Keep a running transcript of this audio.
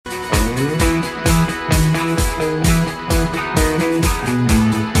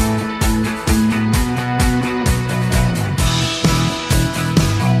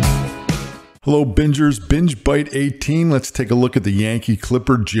Hello, Bingers. Binge Bite 18. Let's take a look at the Yankee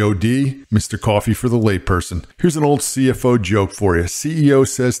Clipper Joe D, Mr. Coffee for the layperson. Here's an old CFO joke for you. CEO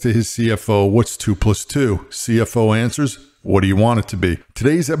says to his CFO, "What's 2 plus 2?" CFO answers, "What do you want it to be?"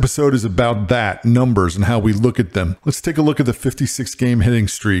 Today's episode is about that, numbers, and how we look at them. Let's take a look at the 56-game hitting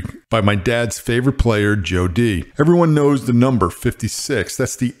streak by my dad's favorite player, Joe D. Everyone knows the number 56.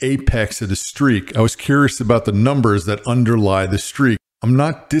 That's the apex of the streak. I was curious about the numbers that underlie the streak. I'm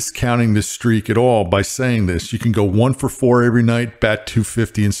not discounting this streak at all by saying this. You can go 1 for 4 every night, bat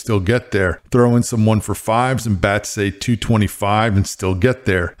 250 and still get there. Throw in some 1 for 5s and bat, say, 225 and still get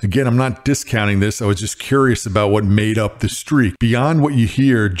there. Again, I'm not discounting this. I was just curious about what made up the streak. Beyond what you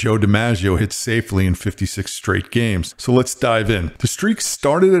hear, Joe DiMaggio hit safely in 56 straight games. So let's dive in. The streak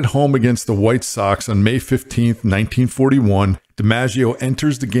started at home against the White Sox on May 15th, 1941. DiMaggio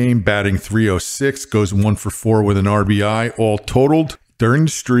enters the game batting .306, goes 1 for 4 with an RBI, all totaled. During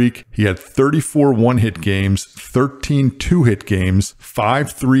the streak, he had 34 one-hit games, 13 two-hit games,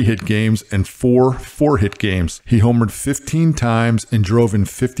 5 three-hit games, and 4 four-hit games. He homered 15 times and drove in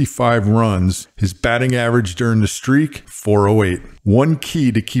 55 runs. His batting average during the streak, .408. One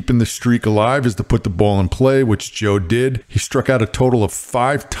key to keeping the streak alive is to put the ball in play, which Joe did. He struck out a total of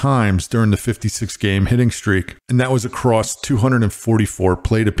 5 times during the 56-game hitting streak, and that was across 244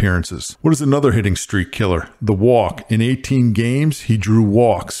 plate appearances. What is another hitting streak killer? The walk. In 18 games, he drew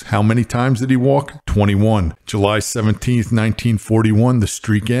walks. How many times did he walk? 21. July 17th, 1941, the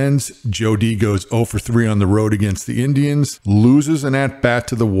streak ends. Joe D goes 0 for 3 on the road against the Indians, loses an at-bat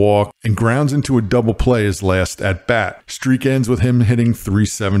to the walk, and grounds into a double play his last at-bat. Streak ends with him hitting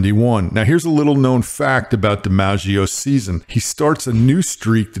 .371. Now here's a little known fact about DiMaggio's season. He starts a new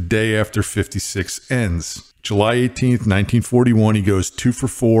streak the day after 56 ends. July 18th, 1941, he goes 2 for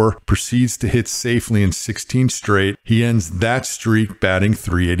 4, proceeds to hit safely in 16 straight. He ends that streak batting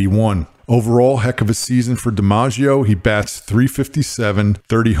 .381. Overall, heck of a season for DiMaggio. He bats .357,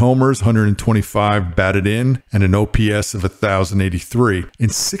 30 homers, 125 batted in, and an OPS of 1,083. In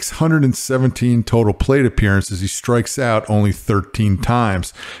 617 total plate appearances, he strikes out only 13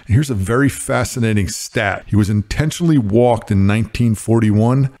 times. And here's a very fascinating stat. He was intentionally walked in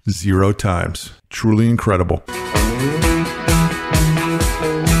 1941 0 times. Truly incredible.